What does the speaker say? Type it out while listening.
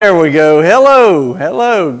There we go.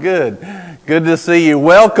 Hello, good. Good to see you.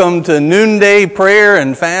 Welcome to noonday prayer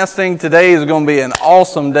and fasting. Today is going to be an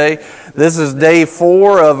awesome day. This is day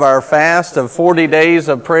 4 of our fast of 40 days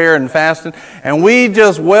of prayer and fasting. And we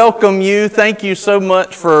just welcome you. Thank you so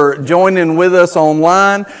much for joining with us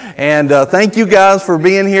online. And thank you guys for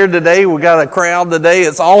being here today. We got a crowd today.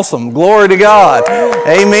 It's awesome. Glory to God.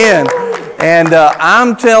 Amen. And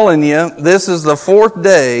I'm telling you, this is the 4th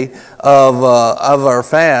day of our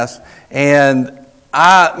fast, and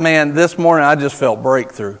this morning I just felt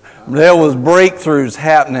breakthrough. There was breakthroughs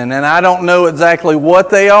happening, and I don't know exactly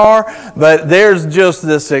what they are, but there's just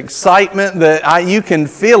this excitement that you can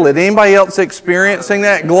feel it. Anybody else experiencing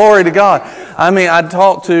that? Glory to God. I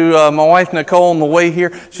talked to my wife Nicole on the way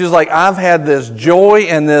here. She was like, I've had this joy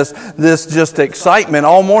and this just excitement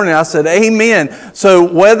all morning. I said, amen.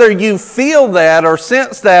 So whether you feel that or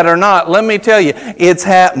sense that or not, let me tell you, it's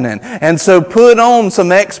happening. And so put on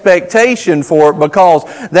some expectation for it, because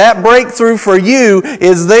that breakthrough for you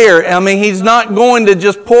is there. He's not going to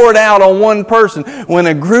just pour it out on one person. When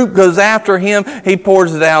a group goes after him, he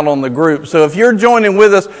pours it out on the group. So if you're joining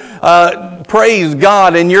with us, praise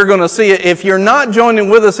God, and you're going to see it. If you're not joining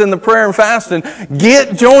with us in the prayer and fasting,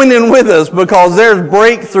 get joining with us, because there's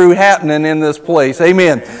breakthrough happening in this place.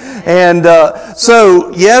 Amen. And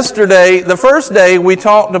so yesterday, the first day, we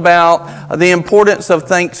talked about the importance of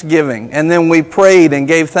thanksgiving. And then we prayed and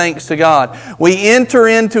gave thanks to God. We enter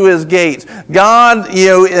into His gates. God,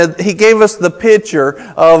 He gave us the picture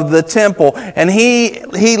of the temple. And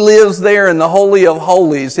He lives there in the Holy of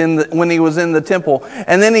Holies when He was in the temple.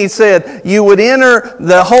 And then He said, you would enter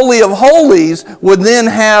the Holy of Holies, would then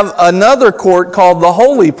have another court called the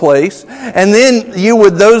Holy Place. And then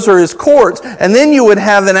those are His courts. And then you would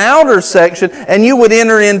have an outer section, and you would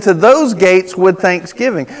enter into those gates with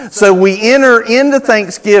thanksgiving. So we enter into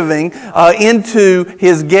thanksgiving, into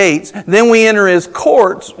His gates. Then we enter His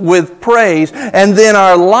courts with praise. And then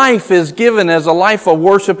our life is given as a life of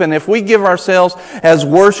worship. And if we give ourselves as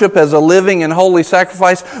worship, as a living and holy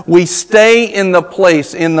sacrifice, we stay in the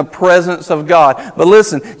place, in the presence of God. But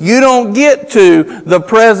listen, you don't get to the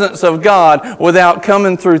presence of God without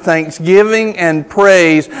coming through thanksgiving and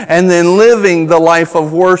praise, and then living the life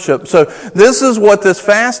of worship. So this is what this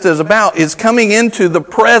fast is about, is coming into the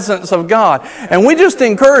presence of God. And we just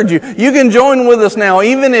encourage you, you can join with us now.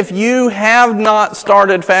 Even if you have not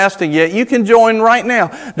started fasting yet, you can join right now.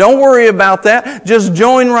 Don't worry about that. Just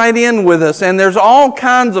join right in with us. And there's all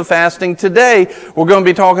kinds of fasting. Today, we're going to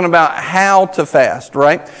be talking about how to fast,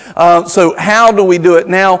 right? So how do we do it?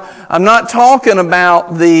 Now, I'm not talking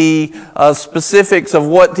about the specifics of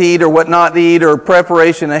what to eat or what not to eat, or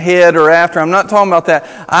preparation ahead or after. I'm not talking about that.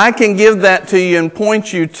 I can give that to you and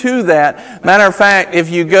point you to that. Matter of fact, if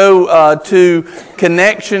you go to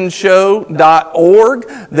connectionshow.org,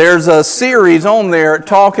 there's a series on there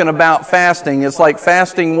talking about fasting. It's like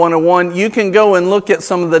Fasting 101. You can go and look at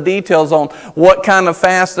some of the details on what kind of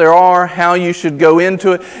fast there are, how you should go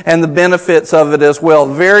into it, and the benefits of it as well.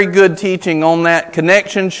 Very good teaching on that,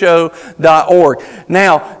 connectionshow.org.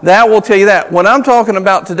 Now, that will tell you that. What I'm talking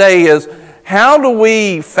about today is, how do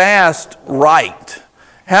we fast right?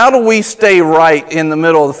 How do we stay right in the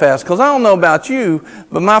middle of the fast? Because I don't know about you,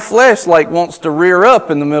 but my flesh wants to rear up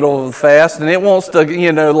in the middle of the fast, and it wants to,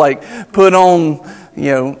 put on,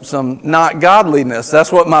 some not godliness.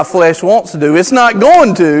 That's what my flesh wants to do. It's not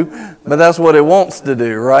going to, but that's what it wants to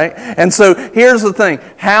do, right? And so here's the thing.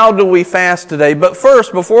 How do we fast today? But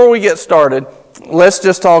first, before we get started, let's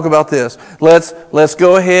just talk about this. Let's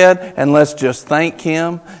go ahead and let's just thank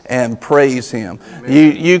Him and praise Him.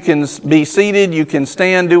 You can be seated, you can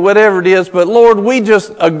stand, do whatever it is, but Lord, we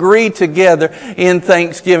just agree together in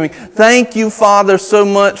thanksgiving. Thank you, Father, so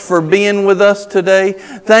much for being with us today.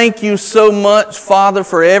 Thank you so much, Father,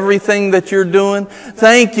 for everything that you're doing.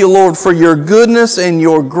 Thank you, Lord, for your goodness and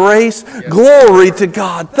your grace. Glory to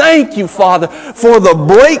God. Thank you, Father, for the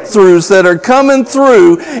breakthroughs that are coming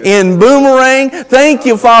through in Boomerang. Thank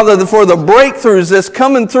you, Father, for the breakthroughs that's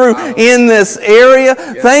coming through in this area.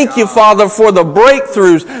 Thank you, Father, for the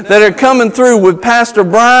breakthroughs that are coming through with Pastor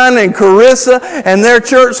Brian and Carissa and their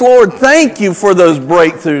church, Lord. Thank you for those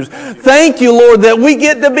breakthroughs. Thank you, Lord, that we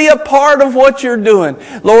get to be a part of what you're doing.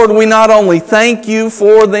 Lord, we not only thank you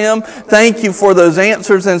for them, thank you for those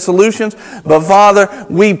answers and solutions, but Father,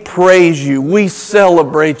 we praise you. We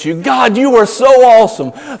celebrate you. God, you are so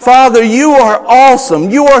awesome. Father, you are awesome.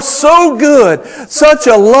 You are so good. Such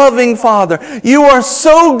a loving Father. You are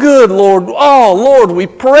so good, Lord. Oh, Lord, we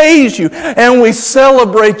praise you and we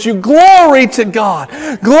celebrate you. Glory to God.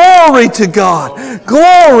 Glory to God.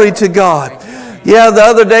 Glory to God. Yeah, the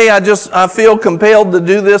other day I feel compelled to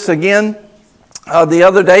do this again. The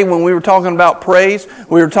other day when we were talking about praise,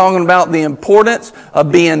 we were talking about the importance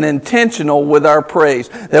of being intentional with our praise.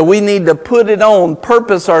 That we need to put it on,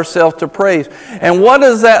 purpose ourselves to praise. And what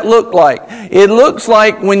does that look like? It looks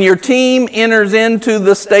like when your team enters into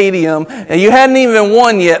the stadium, and you hadn't even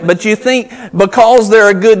won yet, but you think because they're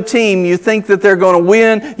a good team, you think that they're going to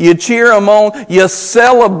win, you cheer them on, you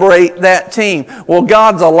celebrate that team. Well,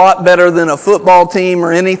 God's a lot better than a football team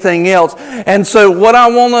or anything else. And so what I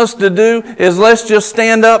want us to do is let's just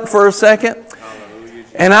stand up for a second.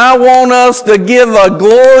 And I want us to give a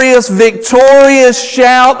glorious, victorious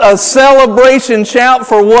shout, a celebration shout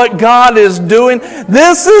for what God is doing.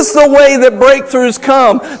 This is the way that breakthroughs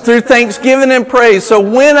come, through thanksgiving and praise. So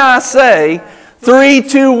when I say 3,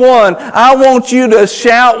 2, 1, I want you to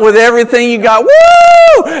shout with everything you got.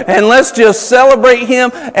 Woo! And let's just celebrate Him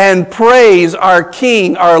and praise our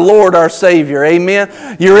King, our Lord, our Savior.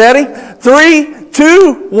 Amen. You ready? 3,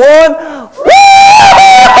 2, 1. Woo!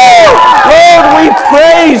 Lord, we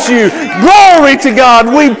praise you. Glory to God.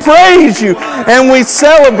 We praise you and we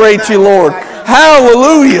celebrate you, Lord.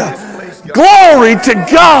 Hallelujah. Glory to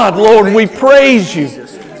God, Lord. We praise you.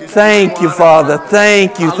 Thank you, Father.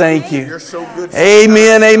 Thank you, thank you.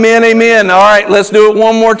 Amen, amen, amen. All right, let's do it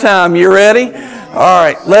one more time. You ready? All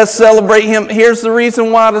right, let's celebrate Him. Here's the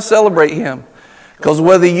reason why to celebrate Him. Because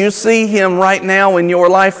whether you see Him right now in your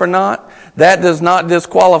life or not, that does not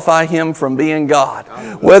disqualify Him from being God.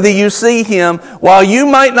 Whether you see Him, while you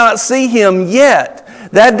might not see Him yet,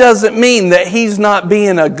 that doesn't mean that He's not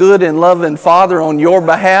being a good and loving Father on your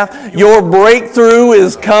behalf. Your breakthrough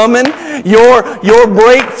is coming. Your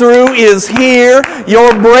breakthrough is here.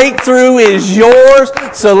 Your breakthrough is yours.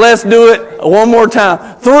 So let's do it one more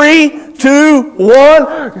time. 3, 2, 1.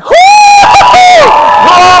 Glory to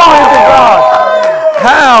God.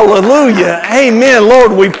 Hallelujah. Amen.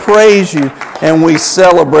 Lord, we praise you and we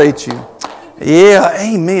celebrate you. Yeah,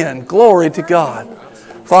 amen. Glory to God.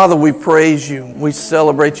 Father, we praise you. We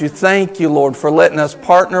celebrate you. Thank you, Lord, for letting us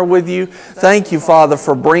partner with you. Thank you, Father,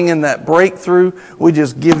 for bringing that breakthrough. We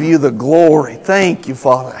just give you the glory. Thank you,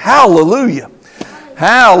 Father. Hallelujah.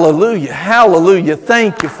 Hallelujah. Hallelujah.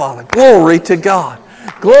 Thank you, Father. Glory to God.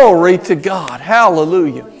 Glory to God.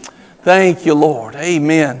 Hallelujah. Thank you, Lord.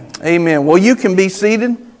 Amen. Amen. Well, you can be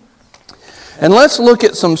seated. And let's look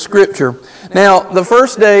at some scripture. Now, the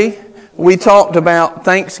first day we talked about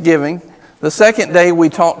thanksgiving. The second day we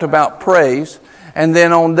talked about praise. And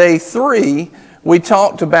then on day 3, we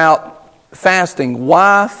talked about fasting.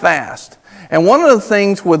 Why fast? And one of the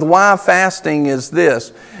things with why fasting is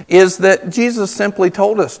this, is that Jesus simply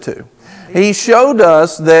told us to. He showed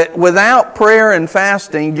us that without prayer and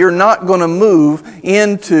fasting, you're not going to move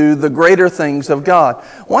into the greater things of God.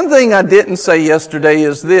 One thing I didn't say yesterday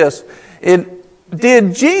is this.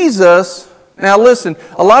 Did Jesus, now listen,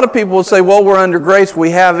 a lot of people will say, well, we're under grace,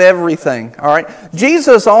 we have everything. All right.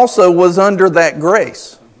 Jesus also was under that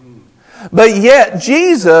grace. But yet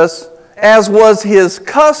Jesus, as was His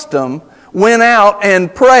custom, went out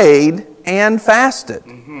and prayed and fasted.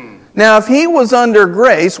 Now, if He was under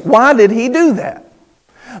grace, why did He do that?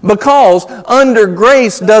 Because under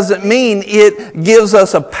grace doesn't mean it gives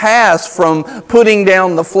us a pass from putting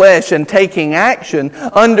down the flesh and taking action.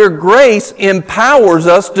 Under grace empowers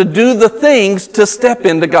us to do the things to step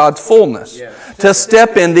into God's fullness. To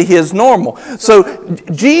step into His normal. So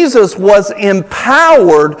Jesus was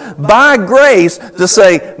empowered by grace to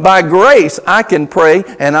say, by grace I can pray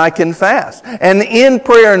and I can fast. And in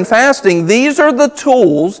prayer and fasting, these are the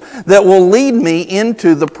tools that will lead me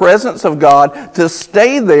into the presence of God to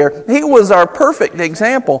stay there. He was our perfect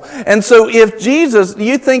example. And so if Jesus,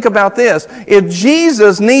 you think about this, if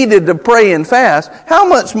Jesus needed to pray and fast, how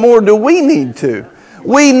much more do we need to?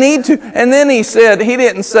 We need to. And then He said, He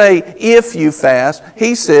didn't say if you fast.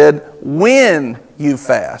 He said when you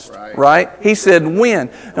fast. Right? He said when.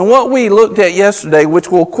 And what we looked at yesterday, which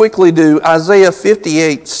we'll quickly do, Isaiah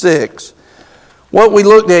 58:6. What we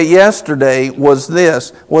looked at yesterday was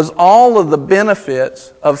this, was all of the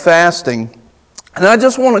benefits of fasting. And I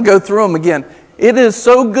just want to go through them again. It is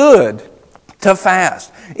so good to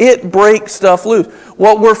fast. It breaks stuff loose.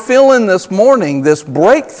 What we're feeling this morning, this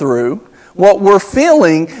breakthrough, what we're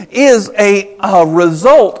feeling is a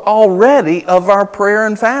result already of our prayer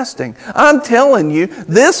and fasting. I'm telling you,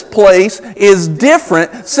 this place is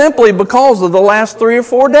different simply because of the last 3 or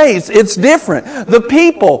 4 days. It's different. The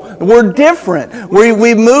people were different.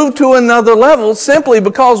 We moved to another level simply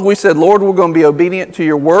because we said, Lord, we're going to be obedient to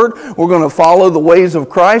your word. We're going to follow the ways of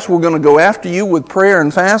Christ. We're going to go after you with prayer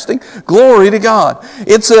and fasting. Glory to God.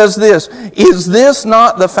 It says this, is this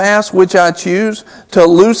not the fast which I choose to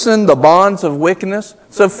loosen the bond bonds of wickedness.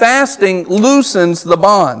 So fasting loosens the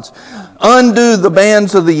bonds. Undo the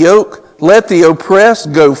bands of the yoke. Let the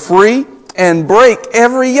oppressed go free and break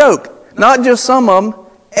every yoke. Not just some of them,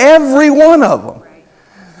 every one of them.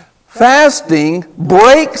 Fasting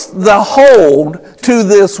breaks the hold to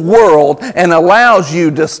this world and allows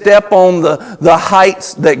you to step on the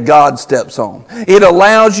heights that God steps on. It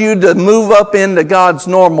allows you to move up into God's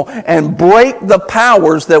normal and break the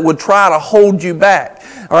powers that would try to hold you back.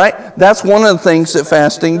 All right? That's one of the things that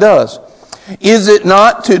fasting does. Is it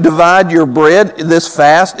not to divide your bread, this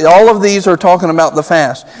fast? All of these are talking about the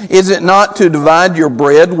fast. Is it not to divide your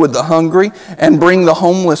bread with the hungry and bring the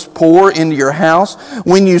homeless poor into your house?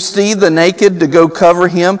 When you see the naked, to go cover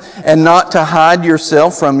him and not to hide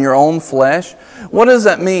yourself from your own flesh? What does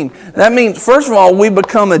that mean? That means, first of all, we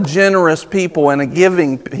become a generous people and a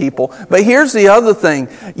giving people. But here's the other thing.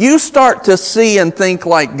 You start to see and think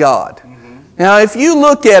like God. Now, if you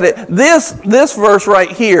look at it, this verse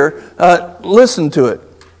right here, listen to it.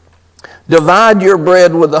 Divide your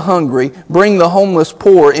bread with the hungry, bring the homeless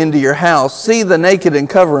poor into your house, see the naked and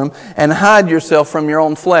cover them, and hide yourself from your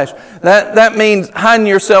own flesh. That means hiding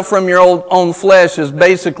yourself from your own flesh is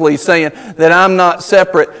basically saying that I'm not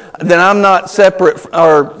separate,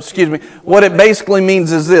 what it basically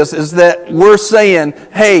means is this, is that we're saying,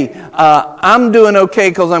 hey, I'm doing okay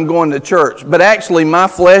because I'm going to church, but actually my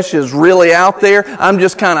flesh is really out there. I'm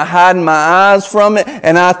just kind of hiding my eyes from it,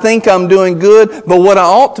 and I think I'm doing good, but what I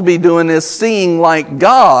ought to be doing is seeing like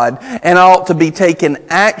God, and I ought to be taking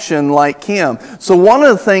action like Him. So one of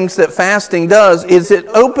the things that fasting does is it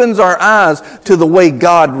opens our eyes to the way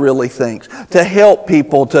God really thinks, to help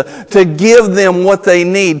people, to give them what they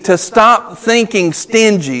need, to stop thinking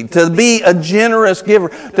stingy, to be a generous giver,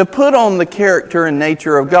 to put on the character and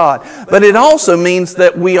nature of God. But it also means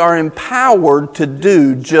that we are empowered to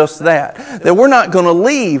do just that. That we're not going to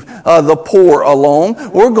leave the poor alone.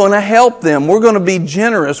 We're going to help them. We're going to be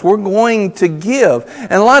generous. We're going to give.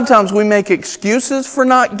 And a lot of times we make excuses for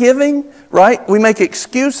not giving, right? We make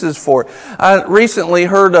excuses for it. I recently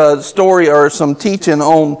heard a story or some teaching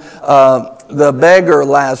on the beggar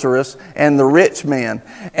Lazarus and the rich man.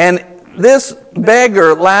 And this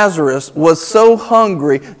beggar Lazarus was so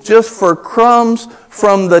hungry just for crumbs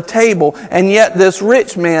from the table, and yet this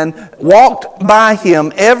rich man walked by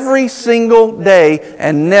him every single day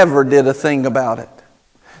and never did a thing about it.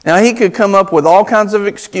 Now, he could come up with all kinds of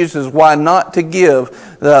excuses why not to give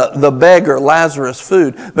the beggar Lazarus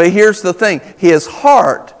food. But here's the thing. His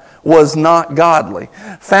heart was not godly.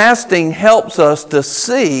 Fasting helps us to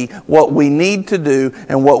see what we need to do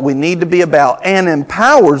and what we need to be about, and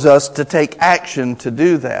empowers us to take action to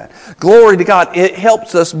do that. Glory to God. It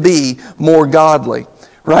helps us be more godly.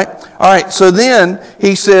 Right? All right, so then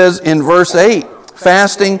he says in verse 8,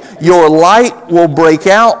 fasting, your light will break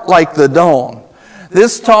out like the dawn.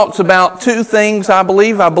 This talks about two things, I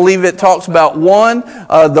believe. I believe it talks about one,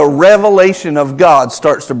 the revelation of God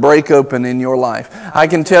starts to break open in your life. I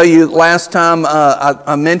can tell you last time,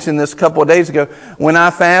 I mentioned this a couple of days ago, when I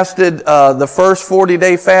fasted the first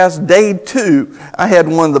 40-day fast, day 2, I had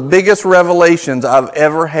one of the biggest revelations I've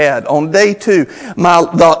ever had. On day 2,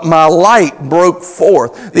 my light broke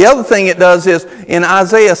forth. The other thing it does is, in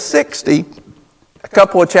Isaiah 60, a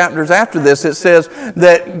couple of chapters after this, it says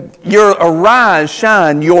that your arise,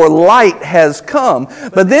 shine, your light has come.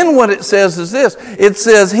 But then what it says is this. It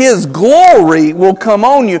says His glory will come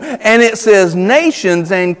on you. And it says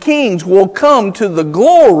nations and kings will come to the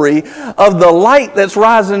glory of the light that's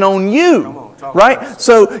rising on you. Right?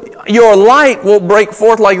 So your light will break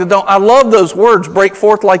forth like the dawn. I love those words, break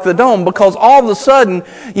forth like the dawn, because all of a sudden,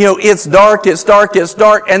 it's dark,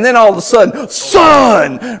 and then all of a sudden,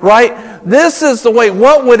 sun, right? This is the way.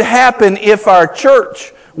 What would happen if our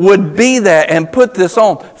church would be that and put this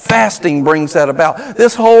on? Fasting brings that about.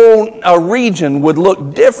 This whole region would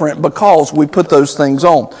look different because we put those things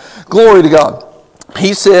on. Glory to God.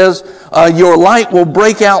 He says, your light will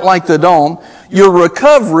break out like the dawn. Your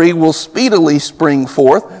recovery will speedily spring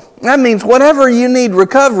forth. That means whatever you need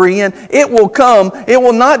recovery in, it will come. It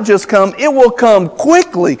will not just come, it will come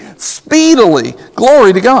quickly, speedily.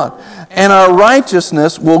 Glory to God. And our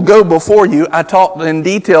righteousness will go before you. I talked in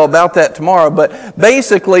detail about that tomorrow, but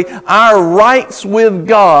basically our rights with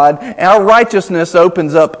God, our righteousness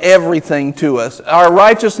opens up everything to us. Our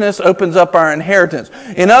righteousness opens up our inheritance.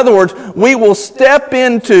 In other words, we will step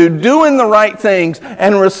into doing the right things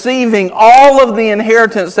and receiving all of the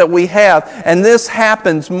inheritance that we have, and this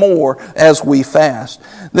happens more as we fast.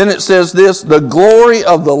 Then it says this, the glory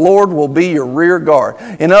of the Lord will be your rear guard.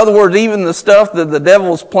 In other words, even the stuff that the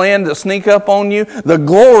devil's planned to sneak up on you, the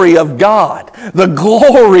glory of God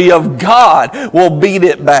will beat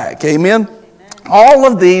it back. Amen? All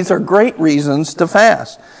of these are great reasons to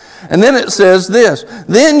fast. And then it says this,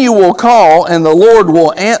 then you will call and the Lord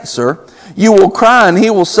will answer. You will cry and He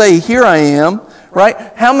will say, here I am. Right?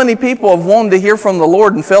 How many people have wanted to hear from the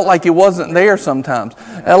Lord and felt like He wasn't there sometimes?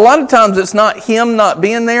 A lot of times it's not Him not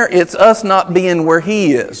being there, it's us not being where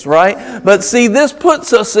He is, right? But see, this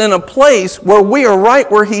puts us in a place where we are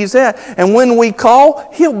right where He's at. And when we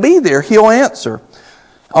call, He'll be there. He'll answer.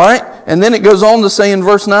 All right? And then it goes on to say in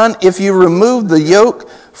verse 9, if you remove the yoke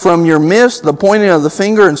from your midst, the pointing of the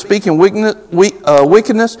finger and speaking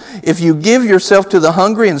wickedness, if you give yourself to the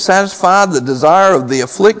hungry and satisfy the desire of the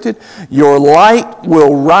afflicted, your light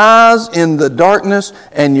will rise in the darkness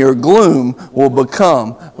and your gloom will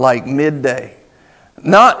become like midday.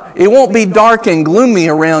 It won't be dark and gloomy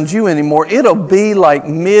around you anymore. It'll be like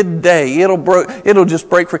midday. It'll just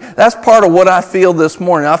break free. That's part of what I feel this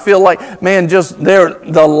morning. I feel like, man,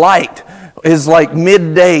 the light is like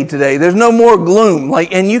midday today. There's no more gloom.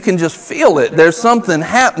 And you can just feel it. There's something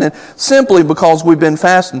happening simply because we've been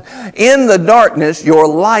fasting. In the darkness, your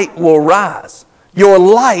light will rise. Your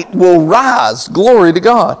light will rise. Glory to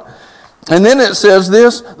God. And then it says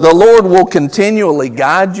this, the Lord will continually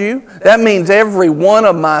guide you. That means every one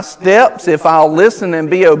of my steps, if I'll listen and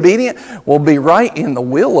be obedient, will be right in the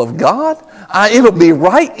will of God. It'll be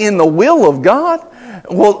right in the will of God.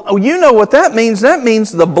 Well, you know what that means. That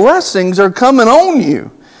means the blessings are coming on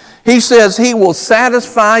you. He says He will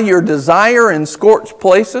satisfy your desire in scorched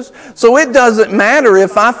places. So it doesn't matter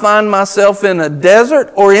if I find myself in a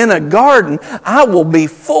desert or in a garden, I will be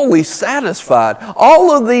fully satisfied.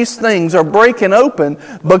 All of these things are breaking open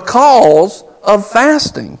because of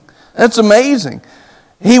fasting. That's amazing.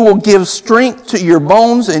 He will give strength to your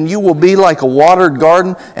bones, and you will be like a watered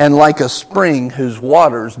garden and like a spring whose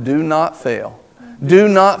waters do not fail. Do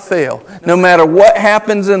not fail. No matter what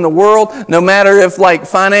happens in the world, no matter if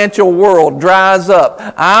financial world dries up,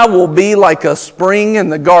 I will be like a spring in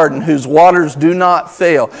the garden whose waters do not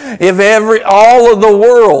fail. If all of the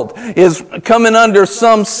world is coming under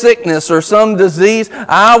some sickness or some disease,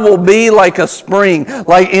 I will be like a spring,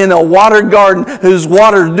 like in a watered garden whose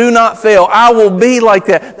waters do not fail. I will be like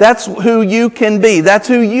that. That's who you can be. That's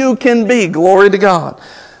who you can be. Glory to God.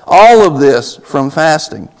 All of this from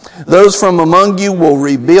fasting. Those from among you will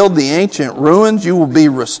rebuild the ancient ruins. You will be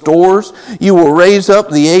restorers. You will raise up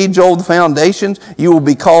the age-old foundations. You will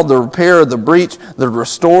be called the repairer of the breach, the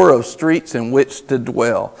restorer of streets in which to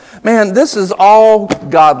dwell. Man, this is all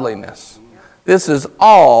godliness. This is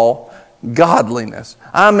all godliness.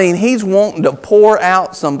 I mean, He's wanting to pour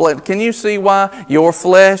out some blood. Can you see why your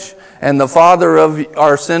flesh and the father of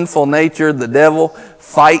our sinful nature, the devil,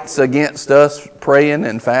 fights against us praying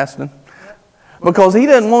and fasting? Because he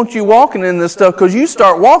doesn't want you walking in this stuff, because you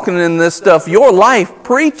start walking in this stuff, your life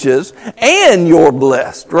preaches and you're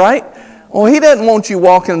blessed, right? Well, he doesn't want you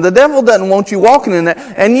walking. The devil doesn't want you walking in that.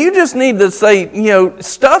 And you just need to say,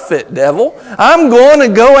 stuff it, devil. I'm going to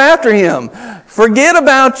go after him. Forget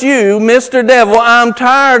about you, Mr. Devil. I'm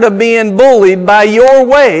tired of being bullied by your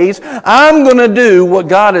ways. I'm going to do what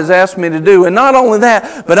God has asked me to do. And not only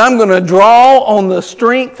that, but I'm going to draw on the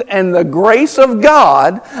strength and the grace of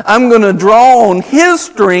God. I'm going to draw on His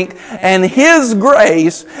strength and His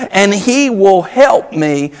grace, and He will help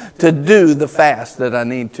me to do the fast that I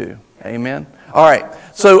need to. Amen. All right.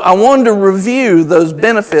 So I wanted to review those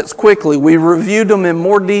benefits quickly. We reviewed them in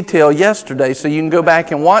more detail yesterday, so you can go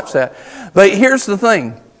back and watch that. But here's the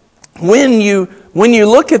thing. When you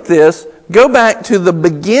look at this, go back to the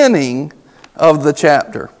beginning of the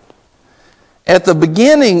chapter. At the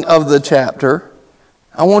beginning of the chapter,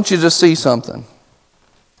 I want you to see something.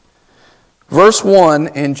 Verse 1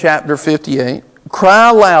 in chapter 58,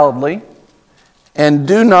 cry loudly and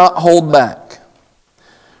do not hold back.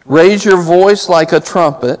 Raise your voice like a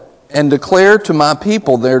trumpet and declare to my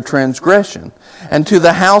people their transgression and to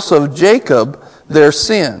the house of Jacob their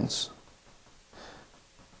sins.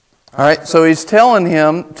 All right, so he's telling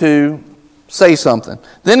him to say something.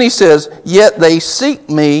 Then he says, yet they seek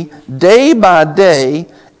me day by day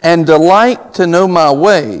and delight to know my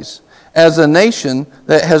ways as a nation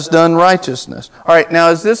that has done righteousness. All right, now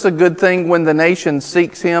is this a good thing when the nation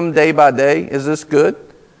seeks him day by day? Is this good?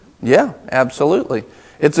 Yeah, absolutely.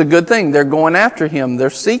 It's a good thing. They're going after him.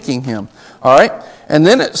 They're seeking him. All right? And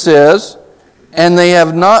then it says, and they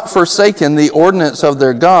have not forsaken the ordinance of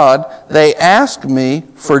their God. They ask me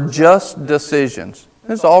for just decisions.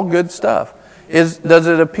 It's all good stuff. Does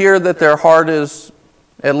it appear that their heart is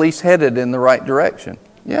at least headed in the right direction?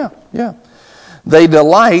 Yeah. They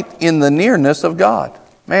delight in the nearness of God.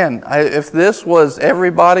 Man, if this was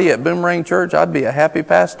everybody at Boomerang Church, I'd be a happy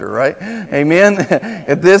pastor, right? Amen.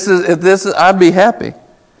 If this is, I'd be happy.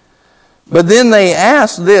 But then they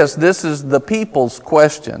ask this. This is the people's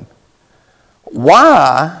question.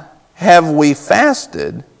 Why have we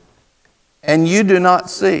fasted and you do not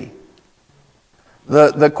see?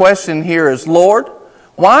 The question here is, Lord,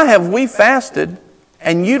 why have we fasted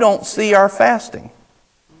and you don't see our fasting?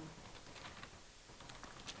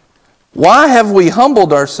 Why have we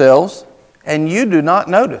humbled ourselves and you do not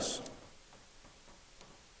notice?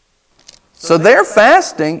 So they're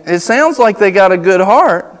fasting. It sounds like they got a good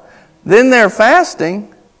heart. Then they're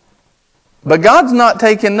fasting, but God's not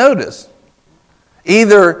taking notice.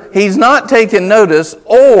 Either He's not taking notice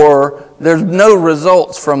or there's no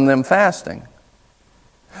results from them fasting.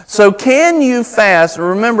 So can you fast?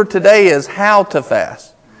 Remember, today is how to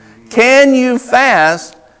fast. Can you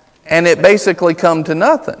fast and it basically come to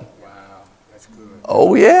nothing?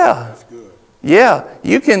 Oh, yeah. That's good. Yeah.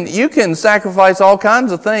 You can sacrifice all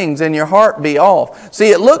kinds of things and your heart be off.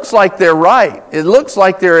 See, it looks like they're right. It looks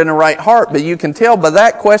like they're in the right heart, but you can tell by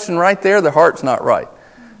that question right there, their heart's not right.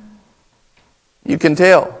 You can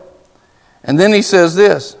tell. And then he says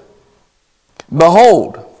this,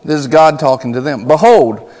 behold, this is God talking to them.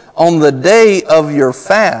 Behold, on the day of your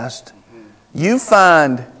fast, you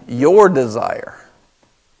find your desire.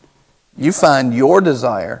 You find your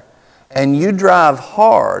desire. And you drive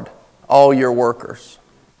hard all your workers.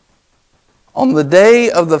 On the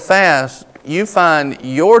day of the fast, you find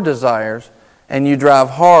your desires and you drive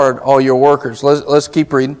hard all your workers. Let's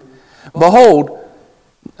keep reading. Behold,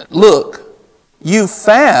 look, you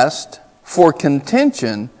fast for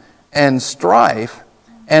contention and strife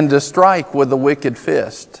and to strike with a wicked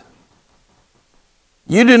fist.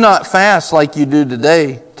 You do not fast like you do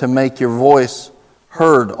today to make your voice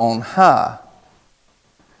heard on high.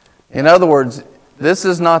 In other words, this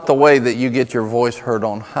is not the way that you get your voice heard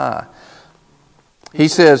on high. He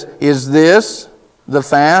says, is this the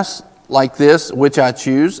fast like this which I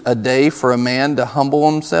choose, a day for a man to humble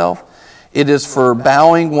himself? It is for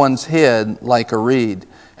bowing one's head like a reed,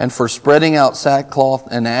 and for spreading out sackcloth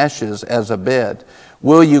and ashes as a bed.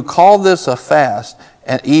 Will you call this a fast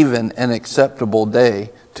and even an acceptable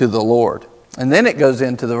day to the Lord? And then it goes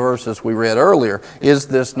into the verses we read earlier. Is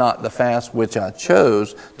this not the fast which I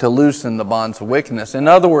chose to loosen the bonds of wickedness? In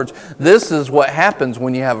other words, this is what happens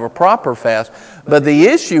when you have a proper fast. But the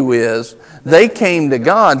issue is they came to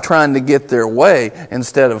God trying to get their way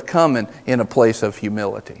instead of coming in a place of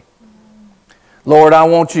humility. Lord, I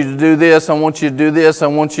want you to do this, I want you to do this, I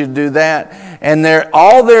want you to do that. And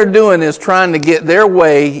all they're doing is trying to get their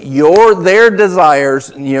way, their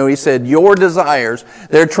desires. He said, your desires.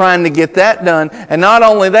 They're trying to get that done. And not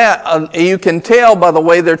only that, you can tell by the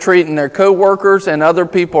way they're treating their co-workers and other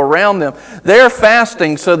people around them. They're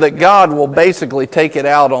fasting so that God will basically take it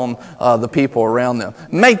out on the people around them.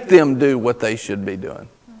 Make them do what they should be doing.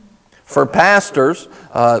 For pastors,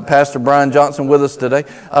 Pastor Brian Johnson with us today,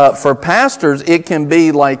 for pastors it can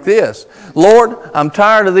be like this. Lord, I'm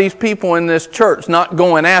tired of these people in this church not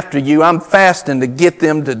going after you. I'm fasting to get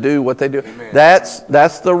them to do what they do. Amen.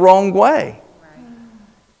 That's the wrong way. Right.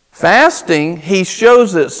 Fasting, he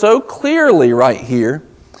shows it so clearly right here.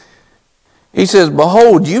 He says,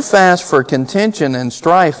 behold, you fast for contention and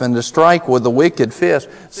strife and to strike with a wicked fist.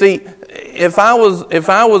 See, if I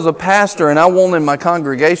was a pastor and I wanted my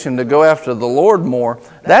congregation to go after the Lord more,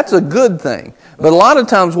 that's a good thing. But a lot of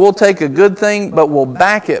times we'll take a good thing, but we'll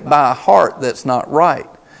back it by a heart that's not right.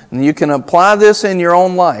 And you can apply this in your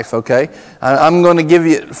own life, okay? I'm going to give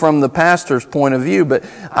you it from the pastor's point of view, but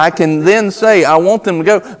I can then say, I want them to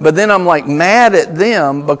go, but then I'm like mad at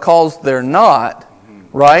them because they're not,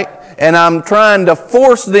 right? And I'm trying to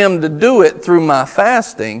force them to do it through my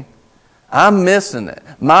fasting. I'm missing it.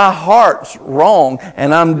 My heart's wrong,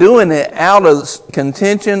 and I'm doing it out of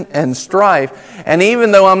contention and strife. And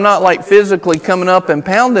even though I'm not like physically coming up and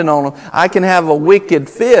pounding on them, I can have a wicked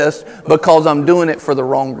fist because I'm doing it for the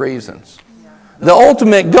wrong reasons. The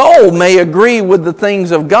ultimate goal may agree with the things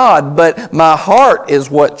of God, but my heart is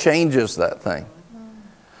what changes that thing.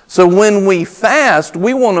 So when we fast,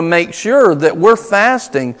 we want to make sure that we're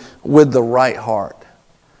fasting with the right heart.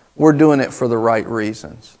 We're doing it for the right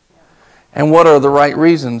reasons. And what are the right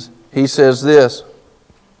reasons? He says this.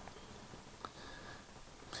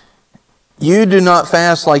 You do not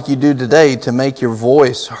fast like you do today to make your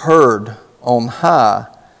voice heard on high.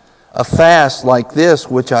 A fast like this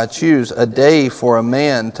which I choose, a day for a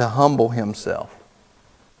man to humble himself.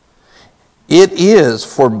 It is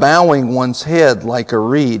for bowing one's head like a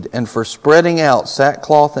reed and for spreading out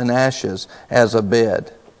sackcloth and ashes as a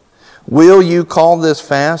bed. Will you call this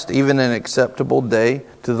fast even an acceptable day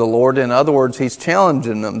to the Lord? In other words, he's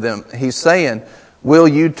challenging them. He's saying, will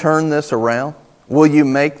you turn this around? Will you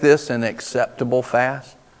make this an acceptable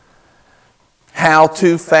fast? How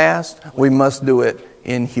to fast? We must do it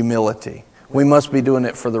in humility. We must be doing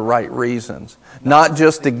it for the right reasons. Not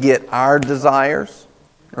just to get our desires,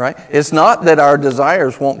 right? It's not that our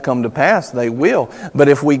desires won't come to pass. They will. But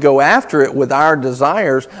if we go after it with our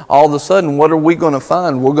desires, all of a sudden, what are we going to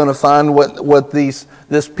find? We're going to find what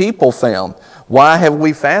this people found. Why have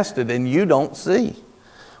we fasted and you don't see?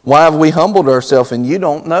 Why have we humbled ourselves and you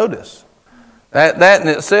don't notice? That in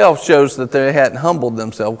itself shows that they hadn't humbled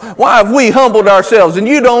themselves. Why have we humbled ourselves and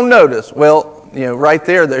you don't notice? Well, right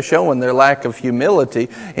there they're showing their lack of humility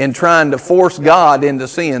in trying to force God into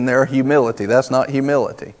seeing their humility. That's not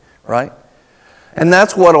humility, right? And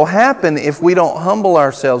that's what will happen if we don't humble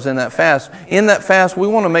ourselves in that fast. In that fast, we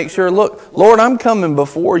want to make sure, look, Lord, I'm coming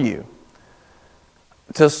before you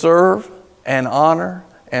to serve and honor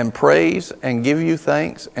and praise and give you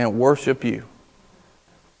thanks and worship you.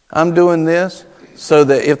 I'm doing this so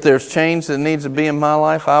that if there's change that needs to be in my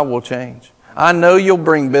life, I will change. I know you'll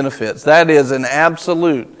bring benefits. That is an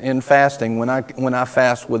absolute in fasting when I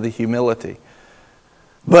fast with the humility.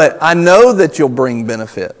 But I know that you'll bring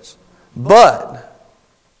benefits. But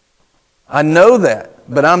I know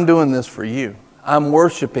that. But I'm doing this for you. I'm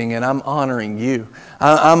worshiping and I'm honoring you.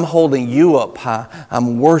 I'm holding you up high.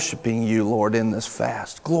 I'm worshiping you, Lord, in this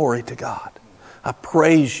fast. Glory to God. I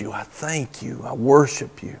praise you. I thank you. I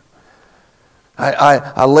worship you.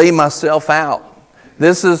 I lay myself out.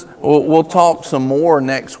 We'll talk some more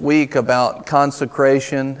next week about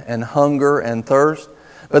consecration and hunger and thirst.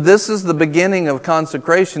 But this is the beginning of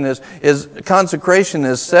consecration. Consecration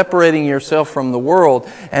is separating yourself from the world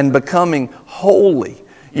and becoming holy.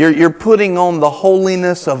 You're putting on the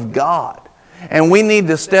holiness of God. And we need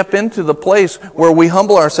to step into the place where we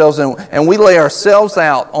humble ourselves and we lay ourselves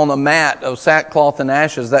out on a mat of sackcloth and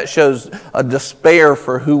ashes. That shows a despair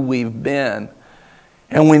for who we've been.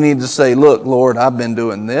 And we need to say, look, Lord, I've been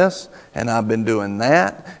doing this and I've been doing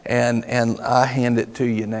that and I hand it to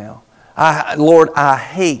you now. Lord, I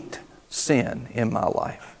hate sin in my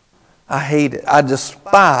life. I hate it. I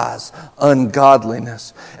despise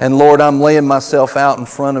ungodliness. And Lord, I'm laying myself out in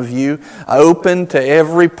front of you. I open to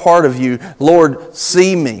every part of you. Lord,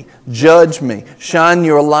 see me, judge me, shine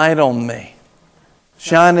your light on me.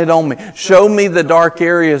 Shine it on me. Show me the dark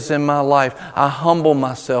areas in my life. I humble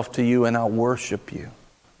myself to you and I worship you.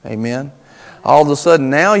 Amen. All of a sudden,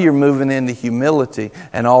 now you're moving into humility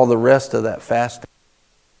and all the rest of that fasting.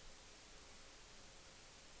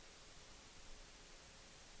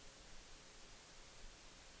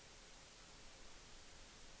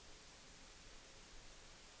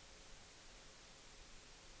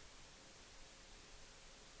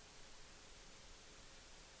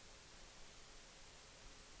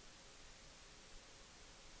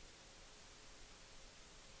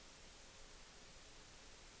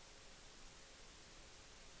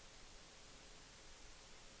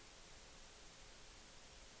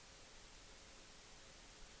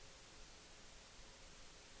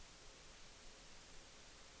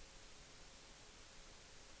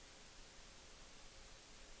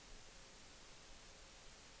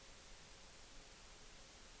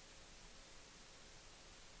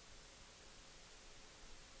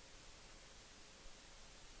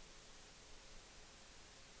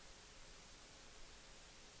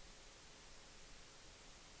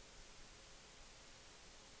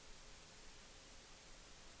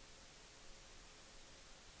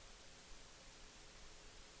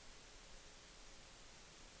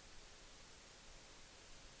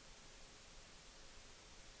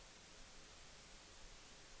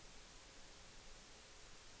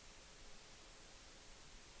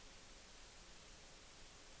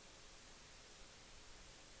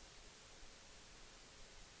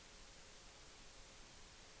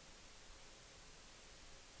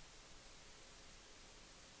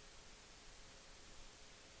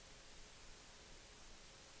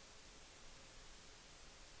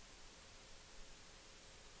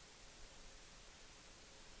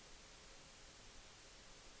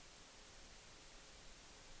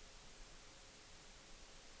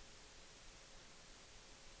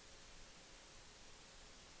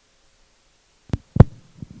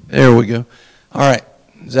 There we go. All right.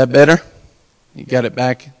 Is that better? You got it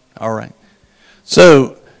back? All right.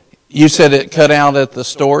 So you said it cut out at the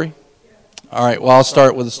story? All right. Well, I'll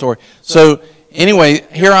start with the story. So anyway,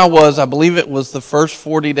 here I was. I believe it was the first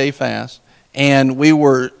 40-day fast. And we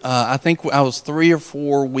were, I think I was 3 or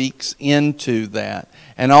 4 weeks into that.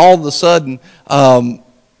 And all of a sudden,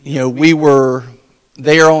 we were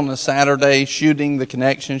there on a Saturday shooting the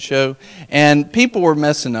Connection show, and people were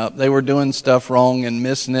messing up. They were doing stuff wrong and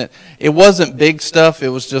missing it. It wasn't big stuff, it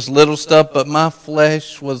was just little stuff, but my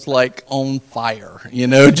flesh was like on fire,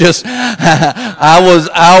 just I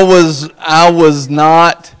was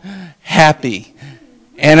not happy.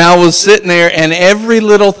 And I was sitting there, and every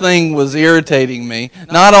little thing was irritating me.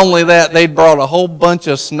 Not only that, they'd brought a whole bunch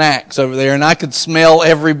of snacks over there, and I could smell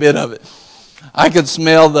every bit of it. I could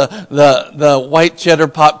smell the white cheddar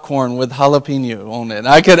popcorn with jalapeno on it.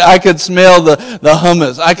 I could smell the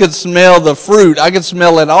hummus. I could smell the fruit. I could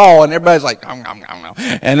smell it all, and everybody's like, nom, nom, nom, nom.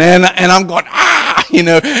 And I'm going,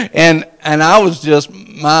 and I was just,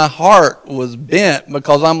 my heart was bent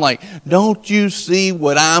because I'm like, don't you see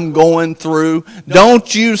what I'm going through?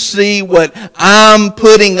 Don't you see what I'm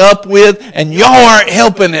putting up with? And y'all aren't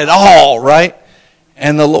helping at all, right?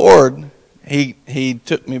 And the Lord, He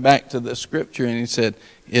took me back to the scripture and He said,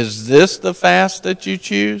 is this the fast that you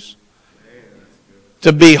choose?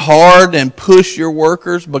 To be hard and push your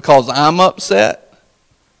workers because I'm upset?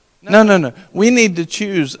 No. We need to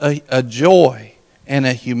choose a joy and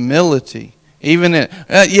a humility. Even in,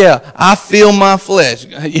 I feel my flesh.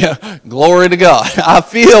 Yeah, glory to God. I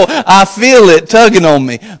feel it tugging on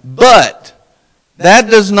me. But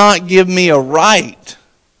that does not give me a right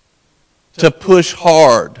to push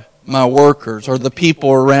hard my workers or the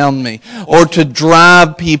people around me, or to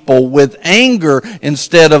drive people with anger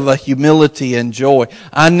instead of a humility and joy.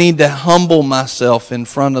 I need to humble myself in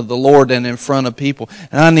front of the Lord and in front of people,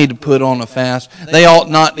 and I need to put on a fast. They ought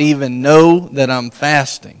not even know that I'm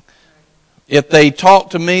fasting. If they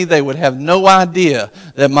talked to me, they would have no idea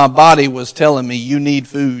that my body was telling me, you need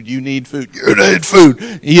food, you need food, you need food.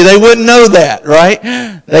 They wouldn't know that, right?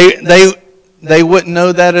 They wouldn't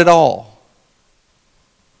know that at all.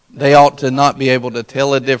 They ought to not be able to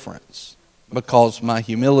tell a difference because my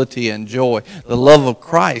humility and joy, the love of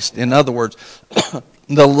Christ, in other words,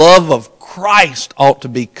 the love of Christ ought to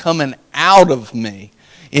be coming out of me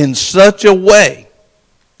in such a way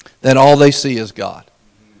that all they see is God.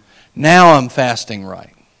 Now I'm fasting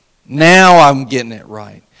right. Now I'm getting it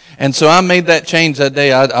right. And so I made that change that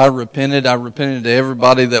day. I repented. I repented to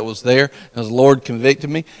everybody that was there as the Lord convicted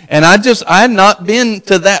me. And I had not been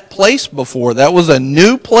to that place before. That was a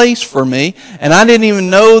new place for me. And I didn't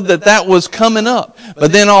even know that was coming up.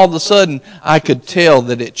 But then all of a sudden, I could tell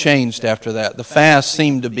that it changed after that. The fast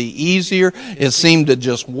seemed to be easier. It seemed to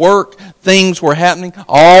just work. Things were happening.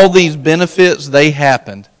 All these benefits, they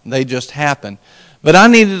happened. They just happened. But I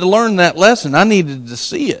needed to learn that lesson. I needed to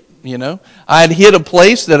see it. I had hit a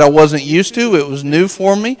place that I wasn't used to. It was new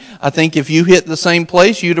for me. I think if you hit the same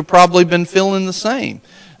place, you'd have probably been feeling the same.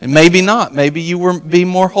 And maybe not. Maybe you were be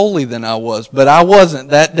more holy than I was. But I wasn't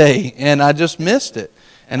that day, and I just missed it.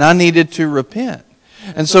 And I needed to repent.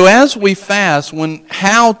 And so as we fast,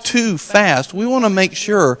 how to fast, we want to make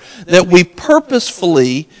sure that we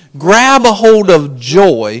purposefully grab a hold of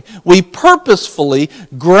joy, we purposefully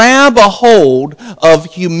grab a hold of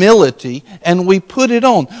humility, and we put it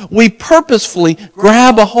on. We purposefully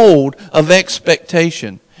grab a hold of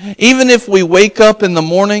expectation. Even if we wake up in the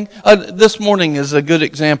morning, this morning is a good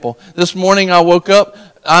example. This morning I woke up,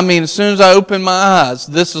 as soon as I opened my eyes,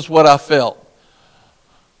 this is what I felt.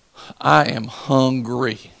 I am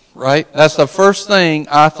hungry, right? That's the first thing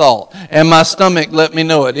I thought. And my stomach let me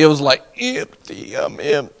know it. It was like, empty, I'm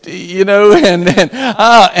empty, and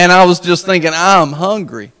I was just thinking, I'm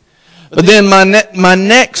hungry. But then my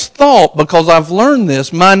next thought, because I've learned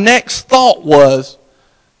this, my next thought was,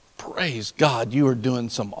 praise God, you are doing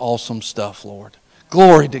some awesome stuff, Lord.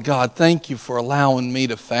 Glory to God. Thank you for allowing me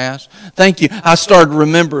to fast. Thank you. I started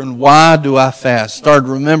remembering, why do I fast? Started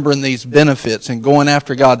remembering these benefits and going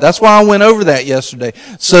after God. That's why I went over that yesterday.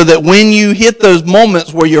 So that when you hit those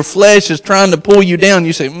moments where your flesh is trying to pull you down,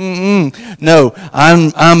 you say, no,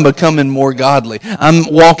 I'm becoming more godly. I'm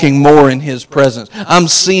walking more in His presence. I'm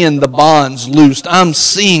seeing the bonds loosed. I'm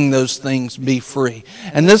seeing those things be free.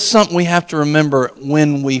 And this is something we have to remember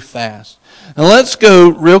when we fast. Now let's go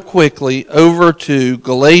real quickly over to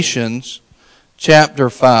Galatians chapter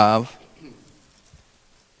 5.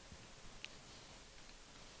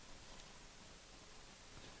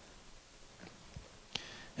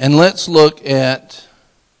 And let's look at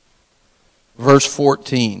verse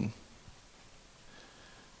 14.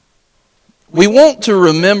 We want to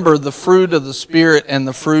remember the fruit of the Spirit and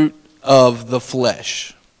the fruit of the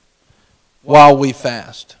flesh while we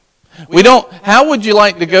fast. How would you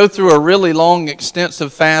like to go through a really long,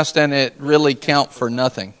 extensive fast and it really count for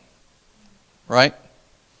nothing? Right?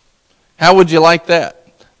 How would you like that?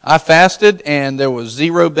 I fasted and there was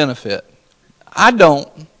zero benefit. I don't.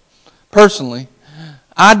 Personally,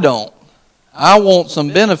 I don't. I want some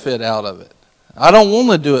benefit out of it. I don't want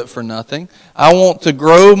to do it for nothing. I want to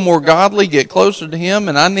grow more godly, get closer to Him,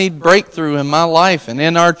 and I need breakthrough in my life and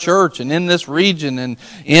in our church and in this region and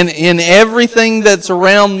in everything that's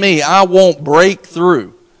around me. I want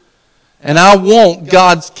breakthrough. And I want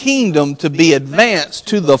God's kingdom to be advanced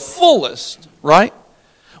to the fullest, right?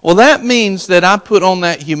 Well, that means that I put on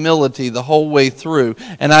that humility the whole way through,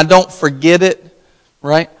 and I don't forget it.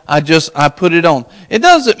 Right? I put it on. It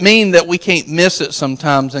doesn't mean that we can't miss it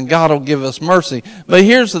sometimes and God will give us mercy. But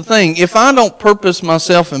here's the thing. If I don't purpose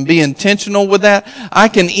myself and be intentional with that, I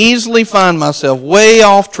can easily find myself way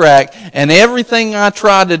off track and everything I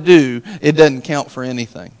try to do, it doesn't count for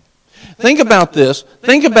anything. Think about this.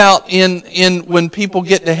 Think about in when people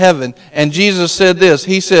get to heaven and Jesus said this.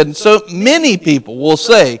 He said, so many people will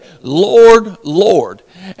say, Lord, Lord.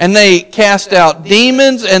 And they cast out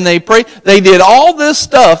demons and they pray. They did all this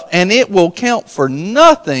stuff and it will count for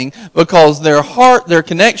nothing because their heart, their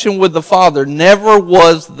connection with the Father never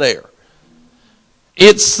was there.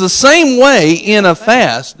 It's the same way in a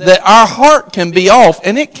fast that our heart can be off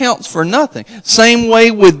and it counts for nothing. Same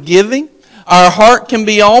way with giving. Our heart can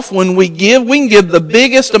be off when we give. We can give the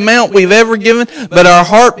biggest amount we've ever given, but our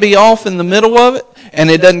heart be off in the middle of it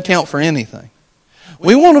and it doesn't count for anything.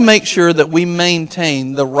 We want to make sure that we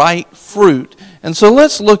maintain the right fruit. And so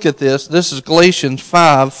let's look at this. This is Galatians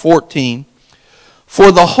 5:14.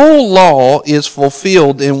 For the whole law is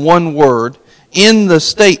fulfilled in one word, in the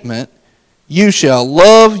statement, you shall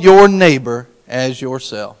love your neighbor as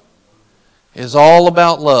yourself. It's all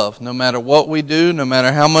about love. No matter what we do, no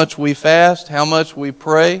matter how much we fast, how much we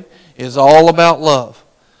pray, it's all about love.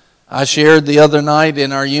 I shared the other night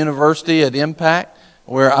in our university at Impact,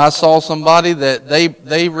 where I saw somebody that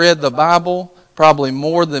they read the Bible probably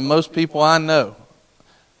more than most people I know.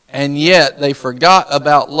 And yet they forgot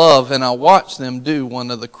about love, and I watched them do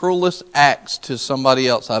one of the cruelest acts to somebody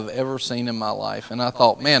else I've ever seen in my life. And I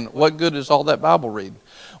thought, man, what good is all that Bible reading?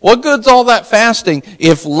 What good's all that fasting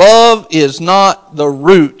if love is not the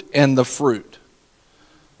root and the fruit?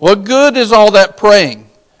 What good is all that praying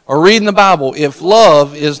or reading the Bible if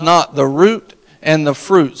love is not the root and the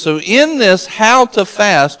fruit? So in this how to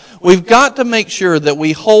fast, we've got to make sure that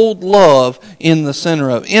we hold love in the center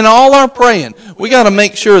of it. In all our praying, we got to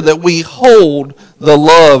make sure that we hold the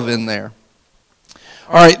love in there.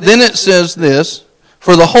 All right, then it says this,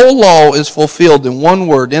 for the whole law is fulfilled in one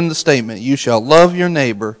word in the statement, you shall love your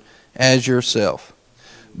neighbor as yourself.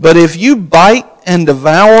 But if you bite and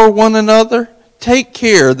devour one another, take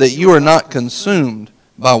care that you are not consumed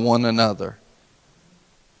by one another.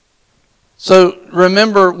 So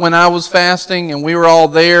remember when I was fasting and we were all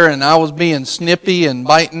there and I was being snippy and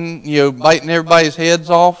biting everybody's heads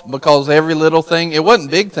off because every little thing, it wasn't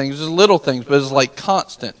big things, it was little things, but it was like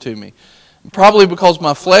constant to me. Probably because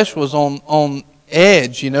my flesh was on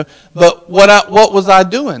edge, But what was I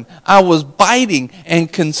doing? I was biting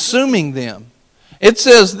and consuming them. It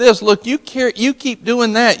says this, look, you keep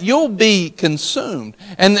doing that, you'll be consumed.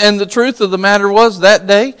 And the truth of the matter was that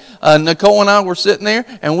day, Nicole and I were sitting there,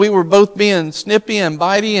 and we were both being snippy and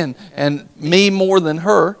bitey, and me more than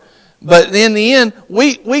her. But in the end,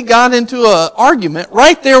 we got into an argument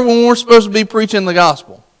right there when we were supposed to be preaching the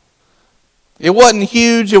gospel. It wasn't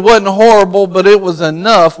huge, it wasn't horrible, but it was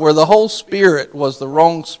enough where the whole spirit was the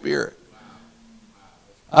wrong spirit.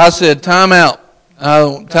 I said, time out.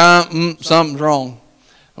 Something's wrong.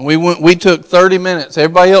 And we took 30 minutes.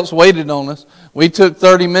 Everybody else waited on us. We took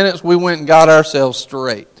 30 minutes. We went and got ourselves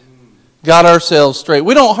straight. Got ourselves straight.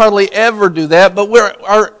 We don't hardly ever do that, but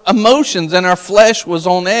our emotions and our flesh was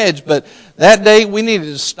on edge. But that day we needed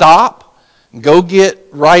to stop and go get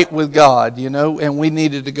right with God, and we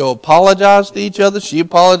needed to go apologize to each other. She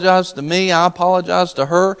apologized to me. I apologized to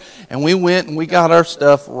her. And we went and we got our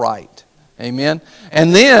stuff right. Amen.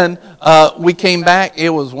 And then we came back. It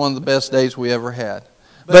was one of the best days we ever had.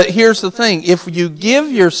 But here's the thing. If you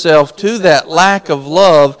give yourself to that lack of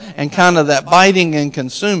love and kind of that biting and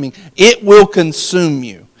consuming, it will consume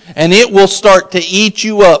you. And it will start to eat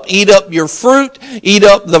you up. Eat up your fruit. Eat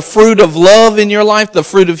up the fruit of love in your life. The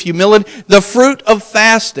fruit of humility. The fruit of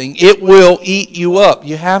fasting. It will eat you up.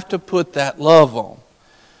 You have to put that love on.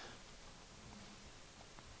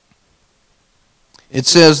 It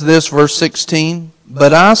says this, verse 16,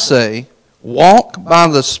 but I say, walk by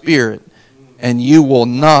the Spirit, and you will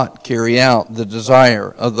not carry out the desire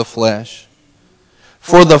of the flesh.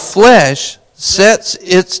 For the flesh sets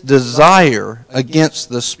its desire against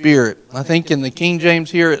the Spirit. I think in the King James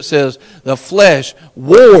here it says, the flesh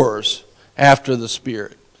wars after the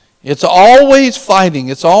Spirit. It's always fighting.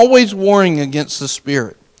 It's always warring against the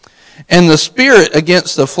Spirit. And the Spirit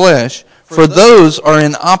against the flesh. for those are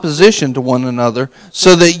in opposition to one another,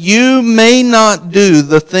 so that you may not do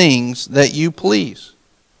the things that you please.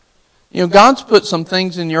 You know, God's put some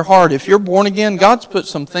things in your heart. If you're born again, God's put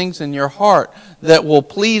some things in your heart that will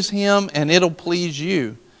please Him and it'll please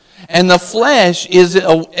you. And the flesh is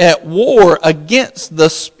at war against the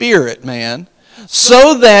Spirit, man,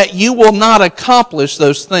 so that you will not accomplish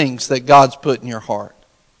those things that God's put in your heart.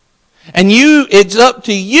 And it's up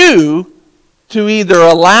to you to either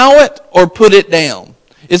allow it or put it down.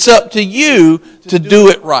 It's up to you to do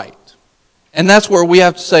it right. And that's where we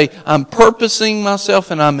have to say, I'm purposing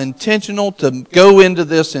myself and I'm intentional to go into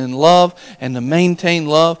this in love and to maintain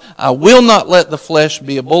love. I will not let the flesh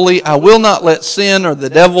be a bully. I will not let sin or the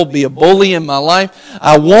devil be a bully in my life.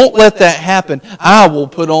 I won't let that happen. I will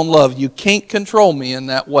put on love. You can't control me in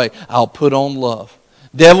that way. I'll put on love.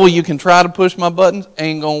 Devil, you can try to push my buttons.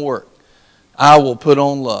 Ain't going to work. I will put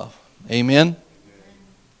on love. Amen?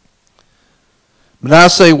 But I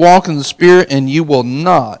say, walk in the Spirit and you will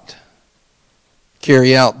not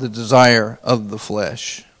carry out the desire of the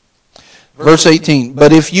flesh. Verse 18,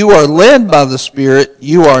 but if you are led by the Spirit,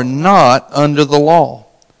 you are not under the law.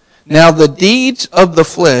 Now the deeds of the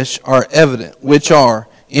flesh are evident, which are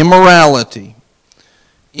immorality,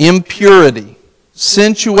 impurity,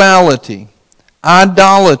 sensuality,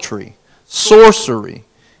 idolatry, sorcery,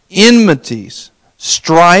 enmities,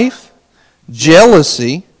 strife,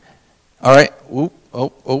 jealousy,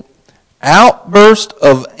 outburst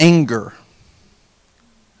of anger.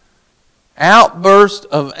 Outburst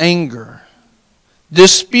of anger,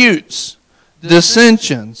 disputes,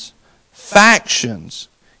 dissensions, factions,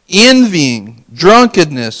 envying,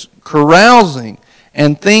 drunkenness, carousing,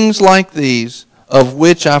 and things like these, of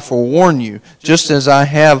which I forewarn you, just as I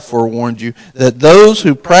have forewarned you, that those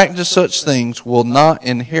who practice such things will not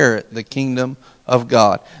inherit the kingdom of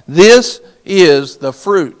God. This is the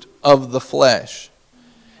fruit of the flesh.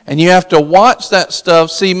 And you have to watch that stuff.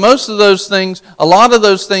 See, most of those things, a lot of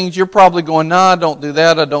those things, you're probably going, nah, I don't do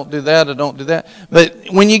that, I don't do that, I don't do that. But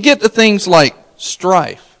when you get to things like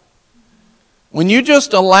strife, when you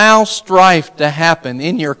just allow strife to happen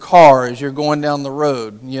in your car as you're going down the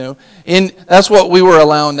road, that's what we were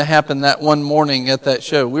allowing to happen that one morning at that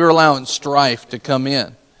show. We were allowing strife to come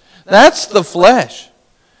in. That's the flesh.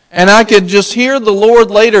 And I could just hear the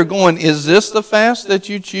Lord later going, is this the fast that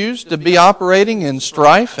you choose, to be operating in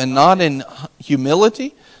strife and not in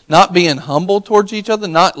humility? Not being humble towards each other?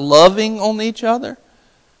 Not loving on each other?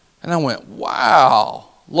 And I went, wow,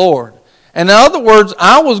 Lord. And in other words,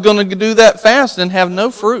 I was going to do that fast and have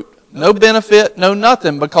no fruit, no benefit, no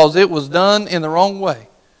nothing, because it was done in the wrong way.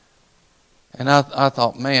 And I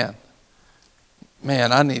thought, man,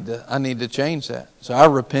 I need to change that. So I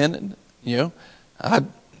repented, I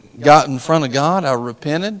got in front of God, I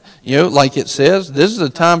repented. Like it says, this is a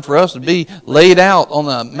time for us to be laid out on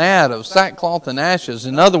a mat of sackcloth and ashes.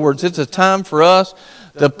 In other words, it's a time for us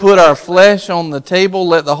to put our flesh on the table,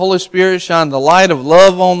 let the Holy Spirit shine the light of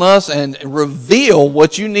love on us and reveal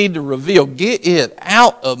what you need to reveal. Get it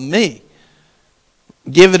out of me.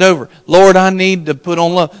 Give it over. Lord, I need to put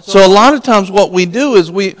on love. So a lot of times what we do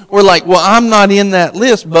is we're like, well, I'm not in that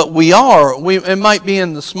list, but we are. It might be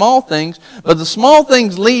in the small things, but the small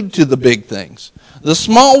things lead to the big things. The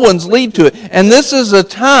small ones lead to it. And this is a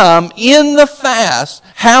time in the fast.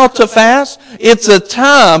 How to fast? It's a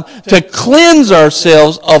time to cleanse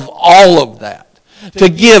ourselves of all of that. To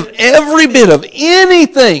give every bit of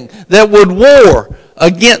anything that would war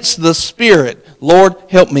against the Spirit. Lord,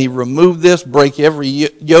 help me remove this, break every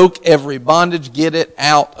yoke, every bondage, get it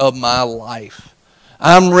out of my life.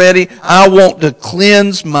 I'm ready. I want to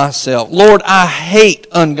cleanse myself. Lord, I hate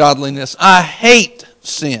ungodliness. I hate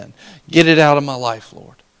sin. Get it out of my life,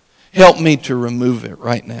 Lord. Help me to remove it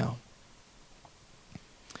right now.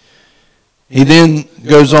 He then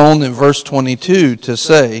goes on in verse 22 to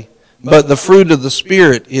say, but the fruit of the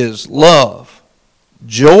Spirit is love,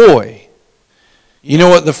 joy. You know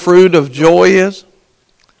what the fruit of joy is?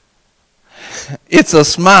 It's a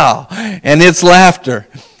smile and it's laughter.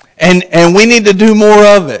 And we need to do more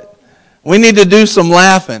of it. We need to do some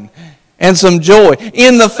laughing and some joy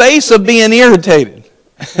in the face of being irritated.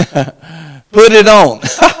 Put it on.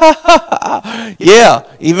 Yeah,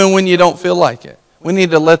 even when you don't feel like it. We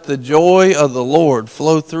need to let the joy of the Lord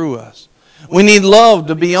flow through us. We need love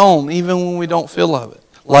to be on even when we don't feel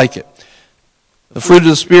like it. The fruit of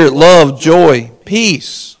the Spirit, love, joy,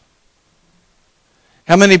 peace.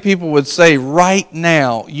 How many people would say right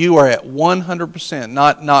now you are at 100%,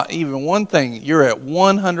 not even one thing, you're at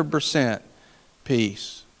 100%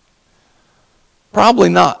 peace? Probably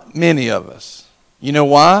not many of us. You know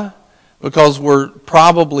why? Because we're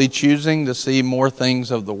probably choosing to see more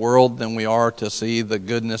things of the world than we are to see the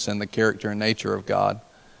goodness and the character and nature of God.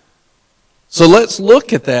 So let's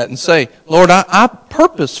look at that and say, Lord, I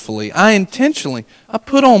purposefully, I intentionally, I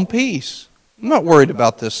put on peace. I'm not worried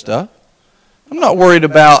about this stuff. I'm not worried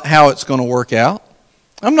about how it's going to work out.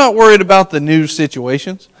 I'm not worried about the new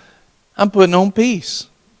situations. I'm putting on peace.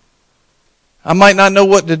 I might not know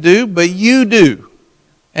what to do, but you do.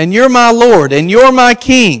 And you're my Lord, and you're my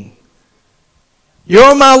King.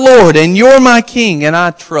 You're my Lord, and you're my King, and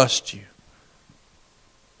I trust you.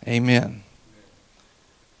 Amen.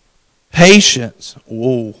 Patience.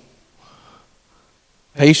 Whoa.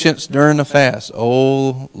 Patience during the fast.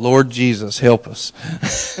 Oh, Lord Jesus, help us.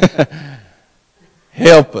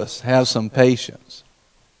 Help us have some patience.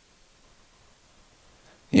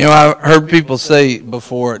 You know, I've heard people say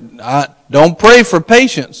before, don't pray for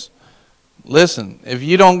patience. Listen, if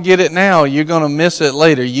you don't get it now, you're going to miss it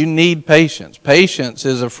later. You need patience. Patience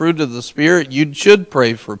is a fruit of the Spirit. You should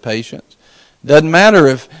pray for patience. Doesn't matter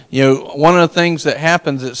if, one of the things that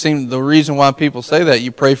happens, it seems the reason why people say that,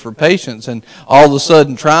 you pray for patience and all of a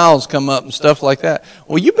sudden trials come up and stuff like that.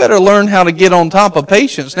 Well, you better learn how to get on top of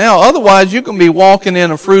patience now. Otherwise, you're going to be walking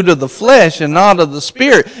in a fruit of the flesh and not of the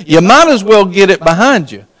Spirit. You might as well get it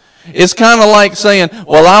behind you. It's kind of like saying,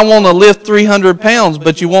 well, I want to lift 300 pounds,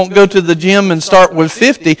 but you won't go to the gym and start with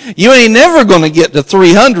 50. You ain't never going to get to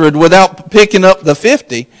 300 without picking up the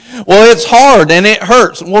 50. Well, it's hard and it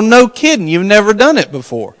hurts. Well, no kidding. You've never done it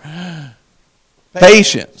before.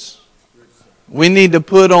 Patience. We need to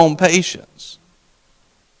put on patience.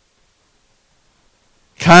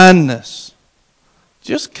 Kindness.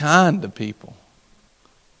 Just kind to people.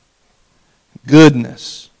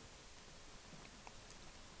 Goodness.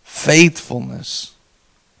 Faithfulness.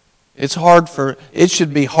 It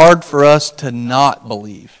should be hard for us to not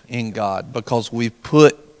believe in God because we've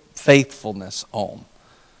put faithfulness on.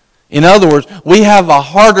 In other words, we have a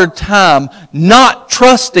harder time not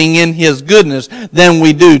trusting in His goodness than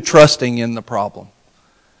we do trusting in the problem.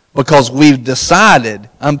 Because we've decided,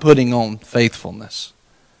 I'm putting on faithfulness.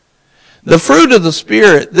 The fruit of the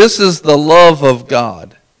Spirit, this is the love of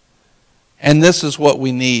God. And this is what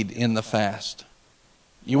we need in the fast.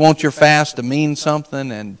 You want your fast to mean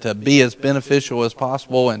something and to be as beneficial as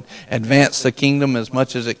possible and advance the kingdom as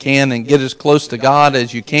much as it can and get as close to God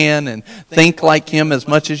as you can and think like Him as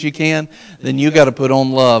much as you can, then you got to put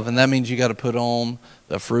on love, and that means you got to put on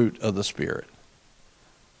the fruit of the Spirit.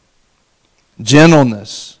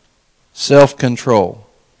 Gentleness, self-control.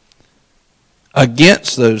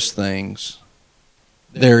 Against those things,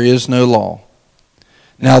 there is no law.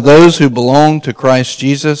 Now those who belong to Christ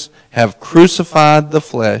Jesus have crucified the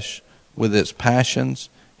flesh with its passions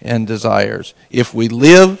and desires. If we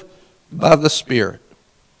live by the Spirit,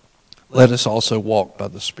 let us also walk by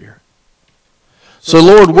the Spirit. So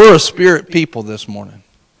Lord, we're a Spirit people this morning.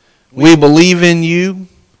 We believe in you.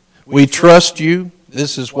 We trust you.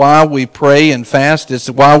 This is why we pray and fast.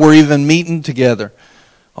 It's why we're even meeting together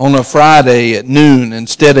on a Friday at noon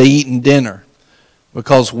instead of eating dinner.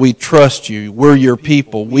 Because we trust you. We're your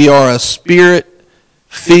people. We are a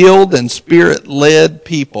Spirit-filled and Spirit-led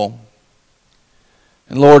people.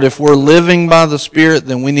 And Lord, if we're living by the Spirit,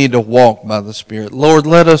 then we need to walk by the Spirit. Lord,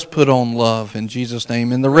 let us put on love in Jesus'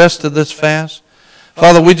 name. In the rest of this fast,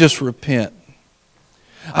 Father, we just repent.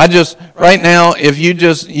 Right now, if you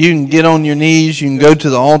can get on your knees, you can go to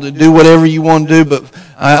the altar, do whatever you want to do, but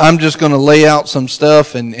I'm just going to lay out some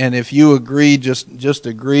stuff, and if you agree, just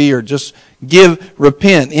agree, or just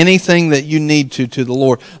repent anything that you need to the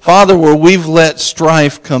Lord. Father, where we've let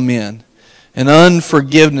strife come in, and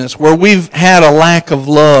unforgiveness, where we've had a lack of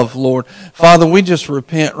love, Lord, Father, we just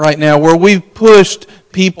repent right now, where we've pushed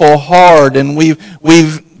people hard, and we've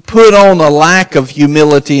put on a lack of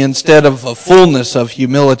humility instead of a fullness of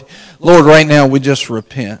humility. Lord, right now we just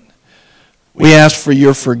repent. We ask for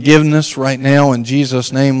your forgiveness right now in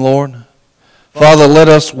Jesus' name, Lord. Father, let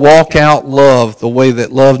us walk out love the way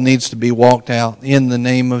that love needs to be walked out in the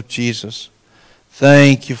name of Jesus.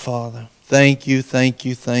 Thank you, Father. Thank you, thank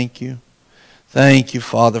you, thank you. Thank you,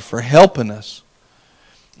 Father, for helping us.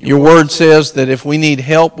 Your word says that if we need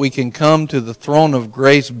help, we can come to the throne of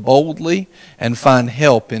grace boldly and find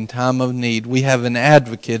help in time of need. We have an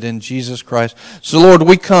advocate in Jesus Christ. So Lord,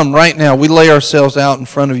 we come right now. We lay ourselves out in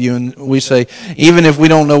front of you and we say, even if we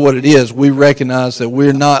don't know what it is, we recognize that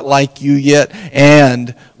we're not like you yet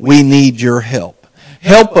and we need your help.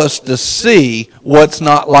 Help us to see what's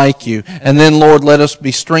not like you. And then, Lord, let us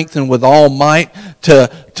be strengthened with all might to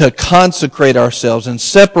consecrate ourselves and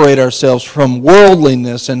separate ourselves from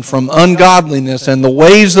worldliness and from ungodliness and the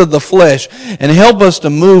ways of the flesh, and help us to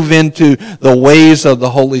move into the ways of the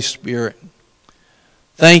Holy Spirit.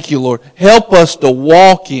 Thank you, Lord. Help us to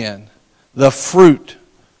walk in the fruit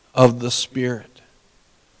of the Spirit.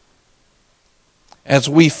 As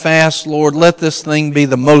we fast, Lord, let this thing be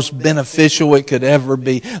the most beneficial it could ever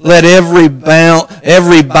be. Let every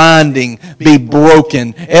binding be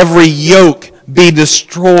broken, every yoke be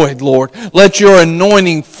destroyed, Lord. Let your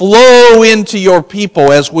anointing flow into your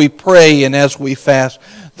people as we pray and as we fast.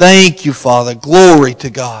 Thank you, Father. Glory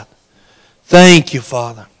to God. Thank you,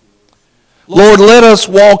 Father. Lord, let us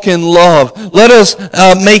walk in love. Let us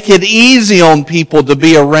make it easy on people to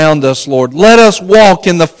be around us, Lord. Let us walk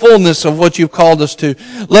in the fullness of what you've called us to.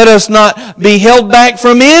 Let us not be held back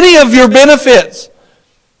from any of your benefits.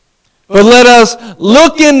 But let us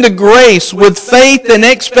look into grace with faith and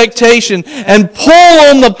expectation and pull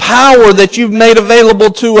on the power that you've made available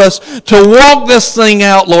to us to walk this thing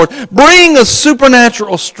out, Lord. Bring a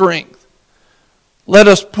supernatural strength. Let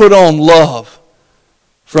us put on love.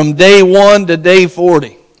 From day 1 to day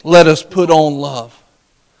 40, let us put on love.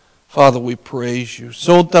 Father, we praise you. In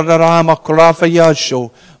the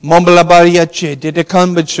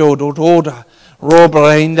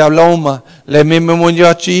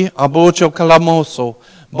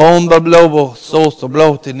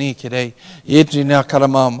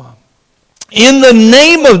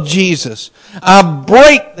name of Jesus, I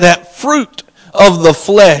break that fruit of the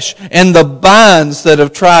flesh and the binds that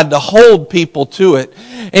have tried to hold people to it.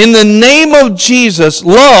 In the name of Jesus,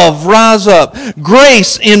 love rise up.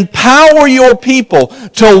 Grace, empower your people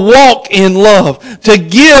to walk in love, to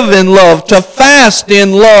give in love, to fast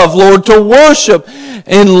in love, Lord, to worship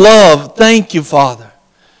in love. Thank you, Father.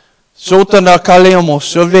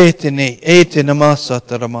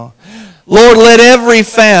 Lord, let every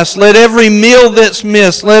fast, let every meal that's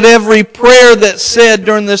missed, let every prayer that's said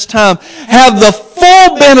during this time have the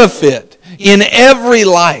full benefit in every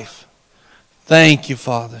life. Thank you,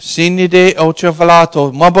 Father. Sinide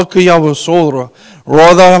ocevalato, mabakuyawo sora,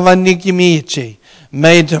 roda vanikimiche,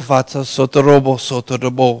 medavata sotorobo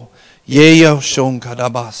sotorobo, yeyo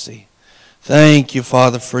shonkadabasi. Thank you,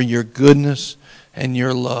 Father, for your goodness and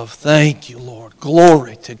your love. Thank you, Lord.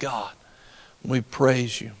 Glory to God. We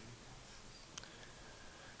praise you.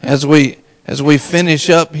 As we finish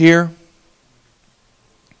up here,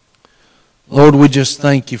 Lord, we just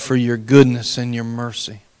thank you for your goodness and your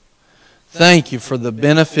mercy. Thank you for the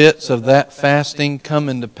benefits of that fasting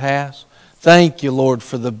coming to pass. Thank you, Lord,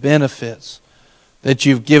 for the benefits that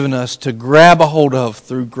you've given us to grab a hold of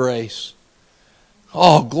through grace.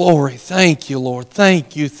 Oh, glory. Thank you, Lord.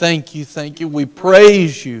 Thank you, thank you, thank you. We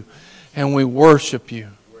praise you and we worship you.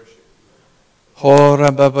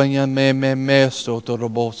 Let's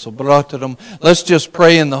just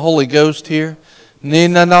pray in the Holy Ghost here.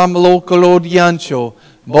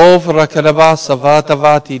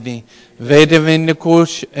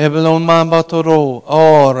 Vedevindikush ebelon mambatoro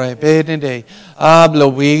ore bedende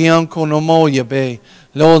ablo wiyan konomoya be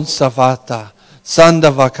lon savata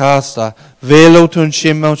sanda vakasta velo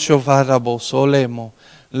tunshimo shovarabo solemo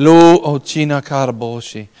lo ochina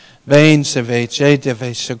carboshi vein se vece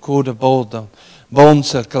deve shakuda bolda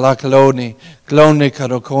bonsa kalakaloni clone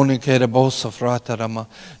caroconi kerebosa fratarama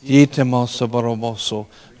yitemoso boromoso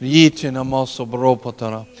yitinamoso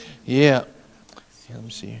boropotara. Yeah, let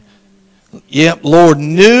me see. Yep, Lord,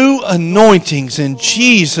 new anointings in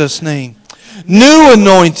Jesus' name. New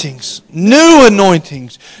anointings,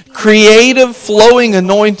 creative flowing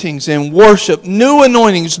anointings in worship, new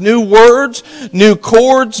anointings, new words, new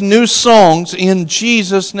chords, new songs in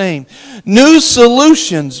Jesus' name. New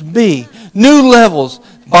solutions be, new levels.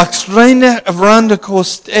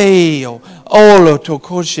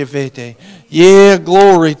 Yeah,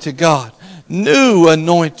 glory to God. New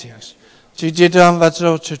anointings.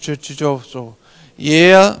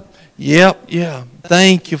 Yeah.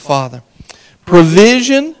 Thank you, Father.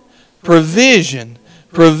 Provision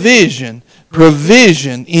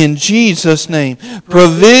in Jesus' name.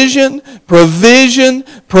 Provision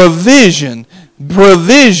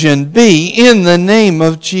be in the name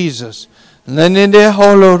of Jesus.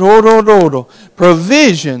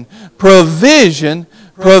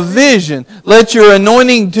 Provision. Let your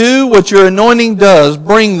anointing do what your anointing does.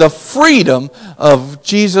 Bring the freedom of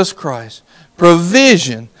Jesus Christ.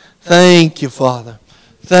 Provision. Thank you, Father.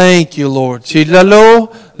 Thank you, Lord. Thank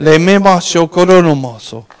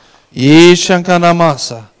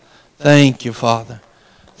you, Father.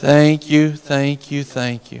 Thank you.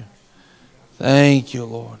 Thank you,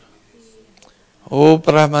 Lord. Oh,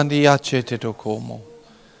 Pramandiachete Tokomo.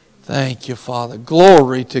 Thank you, Father.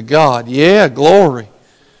 Glory to God. Yeah, glory.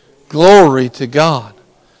 Glory to God.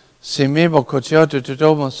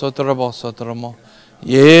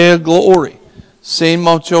 Yeah, glory.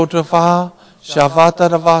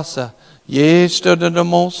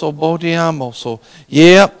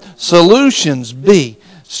 Yeah, solutions be.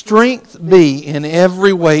 Strength be in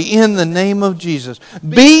every way in the name of Jesus.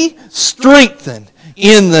 Be strengthened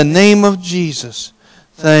in the name of Jesus.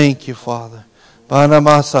 Thank you, Father.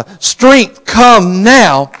 Strength come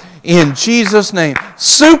now in Jesus' name.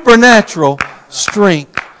 Supernatural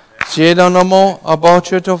strength.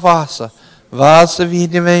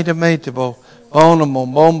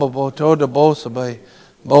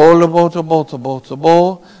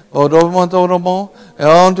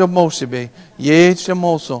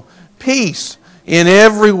 Peace in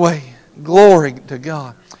every way. Glory to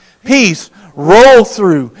God. Peace roll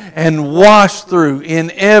through and wash through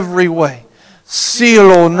in every way.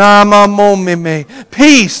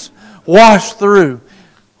 Peace wash through.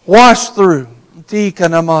 Wash through.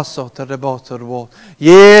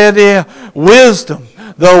 Yeah, dear. Wisdom.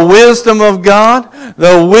 The wisdom of God.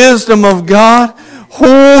 The wisdom of God.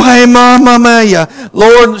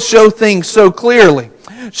 Lord, show things so clearly.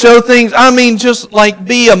 Show things, just like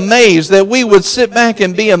be amazed, that we would sit back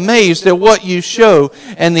and be amazed at what you show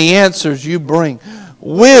and the answers you bring.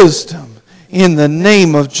 Wisdom in the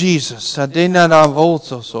name of Jesus.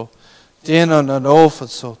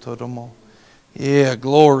 Yeah,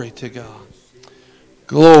 glory to God.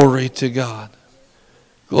 Glory to God.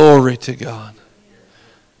 Glory to God.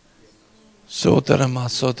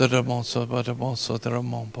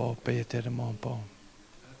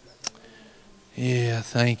 Yeah,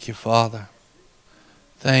 thank you, Father.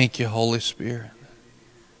 Thank you, Holy Spirit.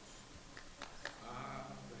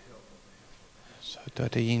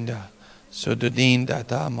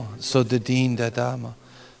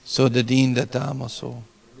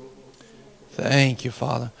 Thank you,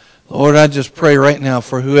 Father. Lord, I just pray right now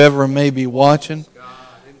for whoever may be watching.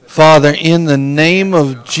 Father, in the name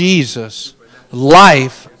of Jesus,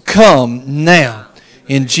 life come now.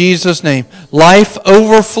 In Jesus' name, life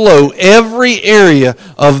overflow every area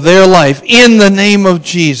of their life. In the name of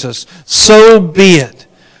Jesus, so be it.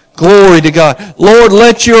 Glory to God. Lord,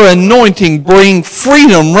 let your anointing bring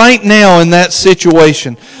freedom right now in that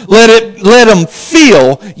situation. Let them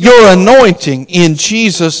feel your anointing in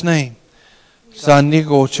Jesus' name.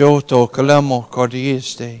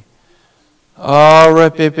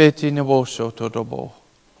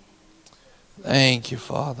 Thank you,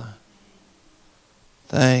 Father.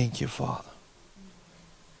 Thank you, Father.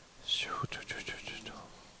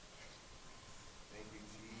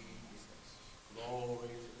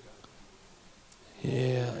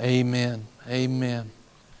 Yeah, amen. Amen.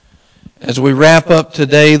 As we wrap up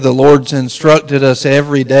today, the Lord's instructed us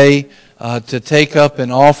every day to take up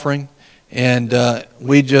an offering. And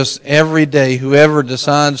we just, every day, whoever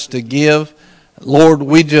decides to give, Lord,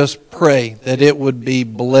 we just pray that it would be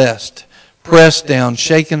blessed, pressed down,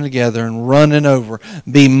 shaken together, and running over,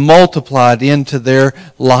 be multiplied into their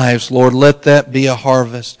lives. Lord, let that be a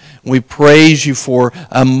harvest. We praise you for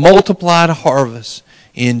a multiplied harvest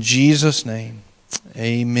in Jesus' name.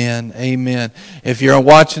 Amen. Amen. If you're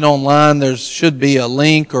watching online, there should be a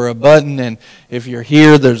link or a button, and if you're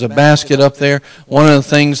here, there's a basket up there. One of the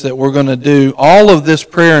things that we're going to do, all of this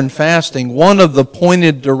prayer and fasting, one of the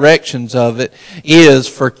pointed directions of it is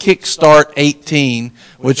for Kickstart 18,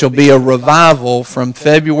 which will be a revival from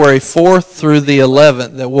February 4th through the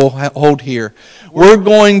 11th that we'll hold here. We're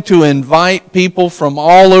going to invite people from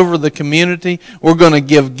all over the community. We're going to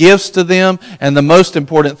give gifts to them. And the most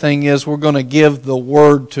important thing is we're going to give the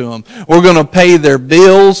Word to them. We're going to pay their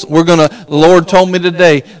bills. The Lord told me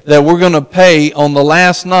today that we're going to pay on the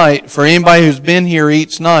last night for anybody who's been here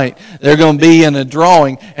each night. They're going to be in a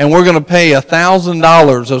drawing, and we're going to pay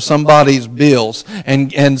 $1,000 of somebody's bills.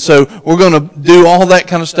 And so we're going to do all that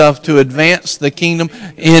kind of stuff to advance the kingdom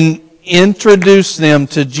introduce them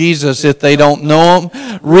to Jesus if they don't know Him.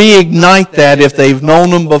 Reignite that if they've known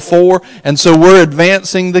Him before. And so we're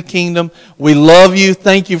advancing the kingdom. We love you.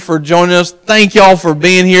 Thank you for joining us. Thank y'all for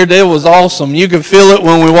being here. That was awesome. You could feel it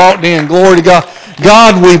when we walked in. Glory to God.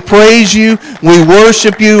 God, we praise you, we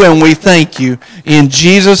worship you, and we thank you. In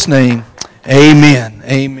Jesus' name, amen.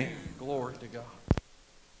 Amen.